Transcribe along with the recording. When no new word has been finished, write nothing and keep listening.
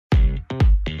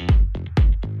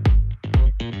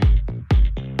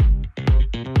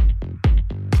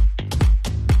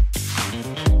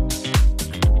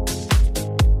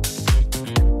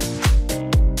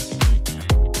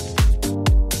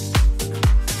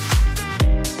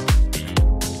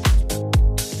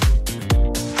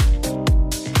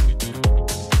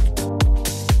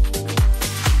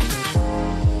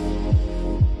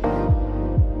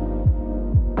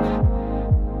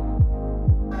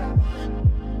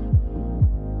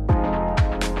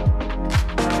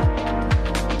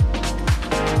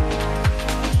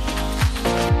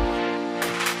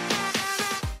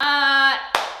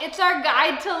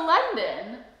ride to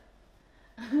London.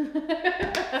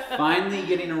 Finally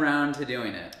getting around to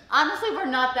doing it. Honestly, we're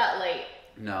not that late.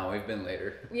 No, we've been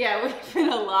later. Yeah, we've been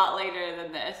a lot later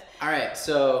than this. All right,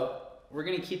 so we're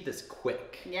gonna keep this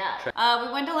quick. Yeah.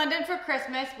 We went to London for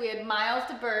Christmas. We had miles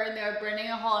to burn. They were burning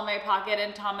a hole in my pocket,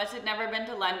 and Thomas had never been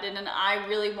to London, and I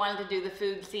really wanted to do the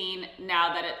food scene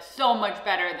now that it's so much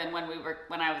better than when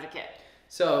I was a kid.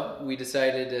 So we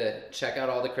decided to check out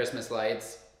all the Christmas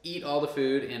lights, eat all the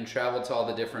food, and travel to all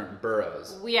the different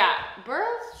boroughs. Yeah,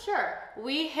 boroughs? Sure.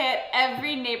 We hit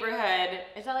every neighborhood.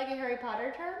 Is that like a Harry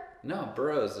Potter term? No,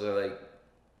 boroughs are like...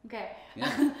 Okay.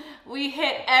 Yeah. We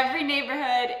hit every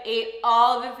neighborhood, ate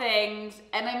all the things,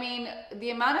 and I mean,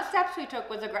 the amount of steps we took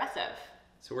was aggressive.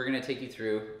 So we're gonna take you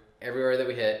through everywhere that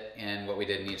we hit and what we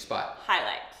did in each spot.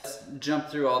 Highlights. Let's jump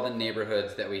through all the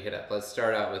neighborhoods that we hit up. Let's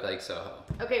start out with like Soho.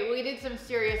 Okay, we did some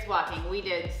serious walking. We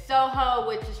did Soho,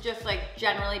 which is just like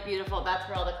generally beautiful. That's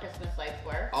where all the Christmas lights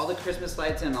were. All the Christmas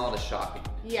lights and all the shopping.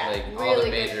 Yeah, like really all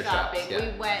the major good shopping. shops.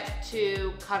 Yeah. We went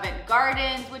to Covent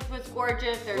Gardens, which was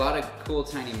gorgeous. There's a lot of cool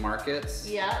tiny markets.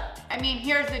 Yeah. I mean,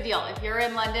 here's the deal. If you're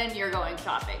in London, you're going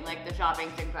shopping. Like, the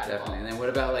shopping's incredible. Definitely. And then what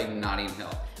about like Notting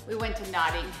Hill? We went to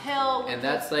Notting Hill, which and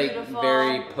that's was like beautiful.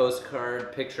 very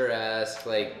postcard, picturesque,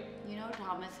 like... You know,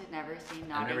 Thomas had never seen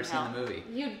Notting Hill. I've never seen the movie.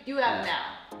 You have Yeah.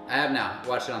 now. I have now.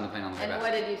 Watched it on the plane on the way And back.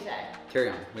 what did you say? Carry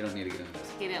on. We don't need to get into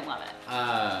this. He didn't love it.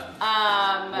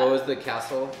 What was the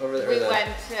castle over there?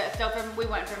 We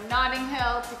went from Notting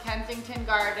Hill to Kensington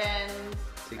Gardens.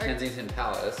 To Kensington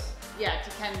Palace. Yeah,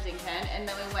 to Kensington, and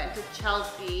then we went to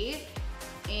Chelsea,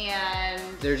 and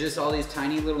there's just all these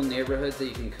tiny little neighborhoods that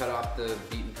you can cut off the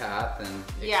beaten path and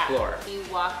explore. Yeah,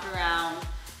 we walked around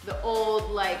the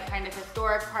old, like, kind of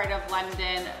historic part of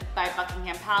London by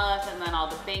Buckingham Palace, and then all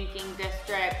the banking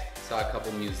districts. Saw a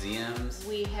couple museums.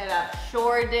 We hit up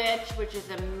Shoreditch, which is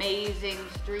amazing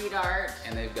street art.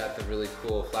 And they've got the really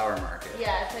cool flower market.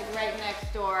 Yeah, it's like right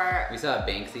next door. We saw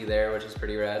Banksy there, which is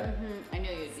pretty rad. I knew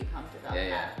you'd be pumped about that.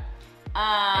 Yeah.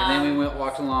 And then we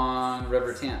walked along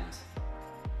River Thames.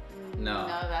 No.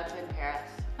 No, that's in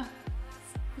Paris.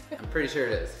 I'm pretty sure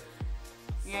it is.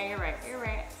 Yeah, you're right. You're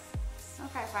right.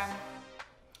 Okay, fine.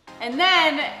 And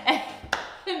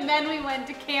then we went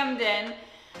to Camden,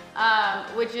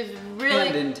 which is really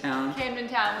Camden Town. Camden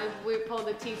Town. We pulled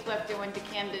a T-Swift and went to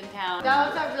Camden Town.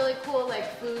 That was a really cool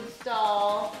like food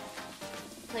stall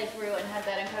place where we went and had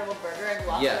that incredible burger and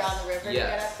walked around the river to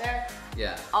get up there.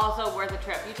 Yeah. Also worth a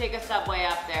trip. You take a subway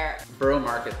up there. Borough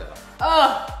Market though.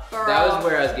 Oh, Borough. That was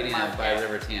where I was getting at by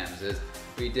River Thames. Is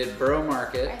we did Borough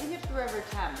Market. I think it's the River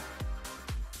Thames.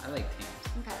 I like Thames.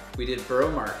 Okay. We did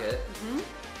Borough Market,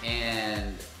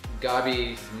 and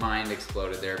Gaby's mind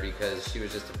exploded there because she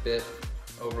was just a bit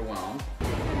overwhelmed.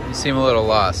 You seem a little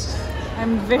lost.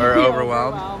 I'm very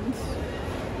overwhelmed.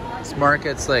 This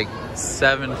market's like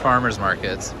 7 farmers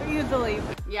markets. Easily.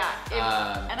 Yeah,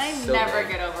 and I so never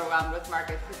big. get overwhelmed with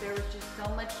markets because there was just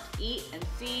so much to eat and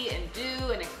see and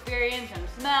do and experience and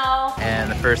smell.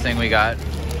 And the first thing we got,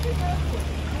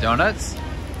 donuts.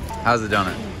 How's the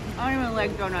donut? I don't even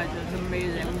like donuts, it's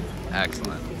amazing.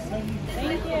 Excellent.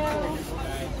 Thank you.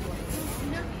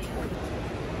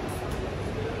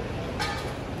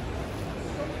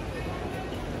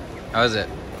 How is it?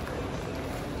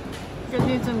 Just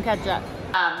need some ketchup.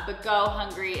 But go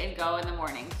hungry and go in the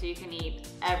morning so you can eat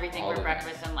everything for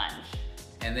breakfast and lunch.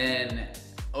 And then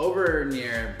over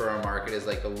near Borough Market is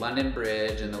like the London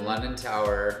Bridge and the London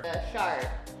Tower. The Shard.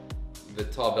 The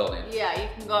tall building. Yeah, you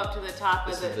can go up to the top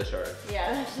of This is the Shard.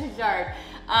 Yeah, that's the Shard.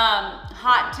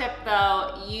 Hot tip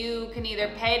though, you can either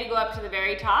pay to go up to the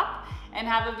very top and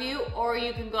have a view, or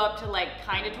you can go up to like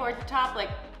kind of towards the top, like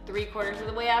 3/4 of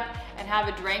the way up, and have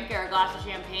a drink or a glass of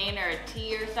champagne or a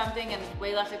tea or something, and it's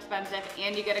way less expensive,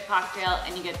 and you get a cocktail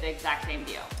and you get the exact same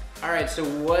view. All right, so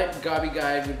what Gaby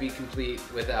guide would be complete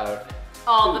without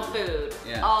all the food?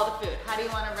 Yeah. All the food. How do you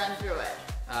want to run through it?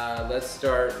 Let's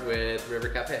start with River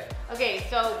Cafe. Okay,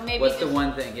 so maybe what's the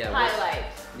one thing? Yeah.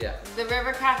 Highlights. Yeah. The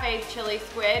River Cafe chili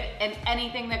squid and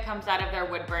anything that comes out of their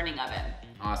wood burning oven.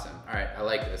 Awesome. All right, I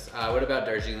like this. What about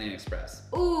Darjeeling Express?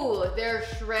 Ooh, their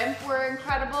shrimp were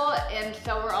incredible, and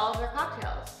so were all of their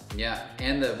cocktails. Yeah,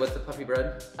 and what's the puffy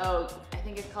bread? Oh, I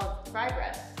think it's called fry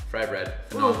bread. Fried bread,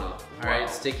 phenomenal. All right,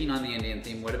 sticking on the Indian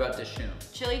theme, what about Dishoom?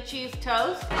 Chili cheese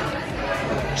toast.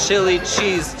 Chili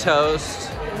cheese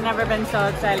toast. I've never been so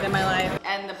excited in my life.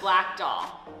 And the black doll.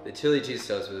 The chili cheese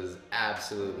toast was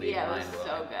absolutely mind-blowing. It was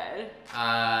so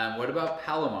good. What about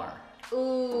Palomar?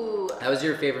 Ooh. That was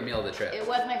your favorite meal of the trip. It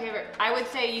was my favorite. I would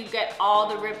say you get all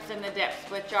the rips and the dips,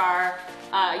 which are,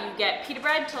 you get pita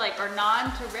bread to like, or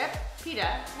naan to rip,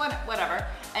 pita, whatever.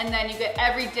 And then you get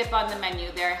every dip on the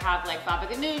menu. They have like baba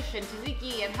ganoush and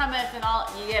tzatziki and hummus and all,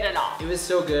 you get it all. It was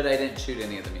so good, I didn't shoot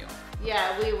any of the meal.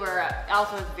 Yeah, we were,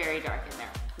 also it's very dark in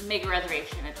there. Make a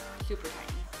reservation, it's super tiny.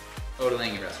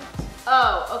 Ottolenghi restaurants.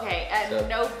 Oh, okay, at So-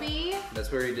 Nopi.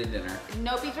 That's where we did dinner.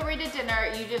 Nopi's where we did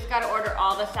dinner. You just gotta order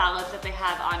all the salads that they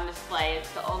have on display.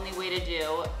 It's the only way to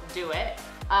do it.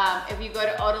 If you go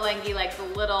to Ottolenghi, like the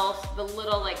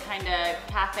little like kind of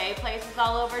cafe places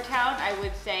all over town, I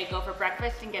would say go for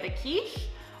breakfast and get a quiche,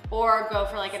 or go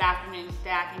for like an afternoon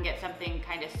snack and get something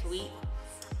kind of sweet.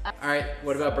 All right,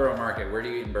 what about Borough Market? Where do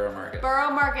you eat in Borough Market?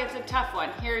 Borough Market's a tough one.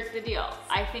 Here's the deal.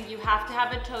 I think you have to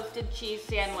have a toasted cheese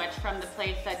sandwich from the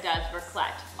place that does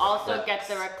raclette. Also get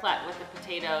the raclette with the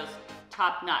potatoes,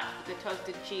 top notch. The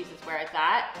toasted cheese is where it's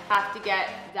at. Have to get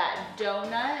that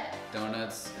donut.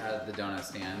 Donuts at the donut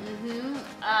stand.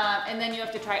 And then you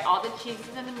have to try all the cheeses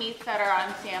and the meats that are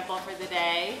on sample for the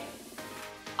day.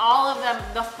 All of them,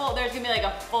 there's gonna be like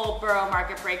a full Borough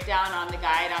Market breakdown on the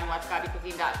guide on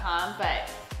what'sgabbycooking.com, but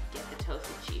get the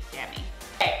toasted cheese, Sammy.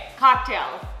 Okay,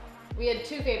 cocktails. We had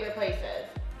two favorite places.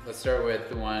 Let's start with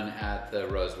the one at the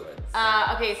Rosewood.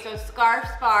 Okay, so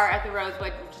Scarf's Bar at the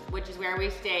Rosewood, which is where we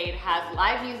stayed, has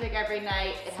live music every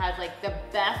night. It has like the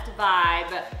best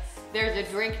vibe. There's a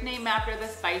drink named after the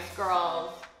Spice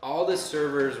Girls. All the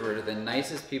servers were the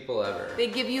nicest people ever. They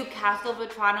give you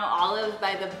Castelvetrano olives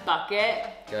by the bucket.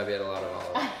 Gaby had a lot of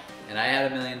olives. And I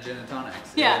had a million gin and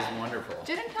tonics. Yeah. It was wonderful.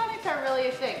 Gin and tonics are really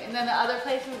a thing. And then the other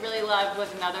place we really loved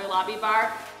was another lobby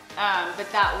bar, but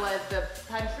that was the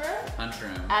Punch Room. Punch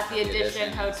Room. At the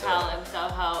Edition Hotel in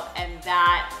Soho. And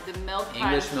that, the milk punch.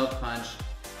 English milk punch.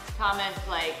 Thomas,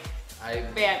 like, I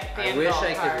Van wish Gogh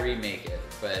I card. could remake it,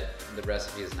 but the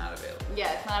recipe is not available.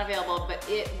 Yeah, it's not available, but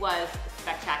it was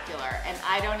spectacular. And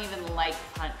I don't even like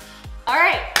punch. All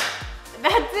right,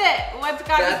 that's it. What's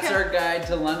Gaby That's our guide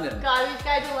to London. Gaby's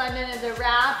Guide to London is a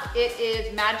wrap. It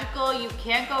is magical. You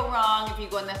can't go wrong. If you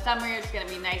go in the summer, it's gonna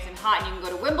be nice and hot and you can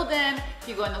go to Wimbledon. If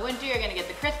you go in the winter, you're gonna get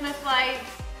the Christmas lights.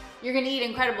 You're gonna eat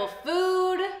incredible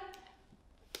food.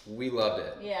 We loved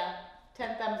it. Yeah,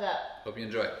 10 thumbs up. Hope you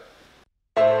enjoy.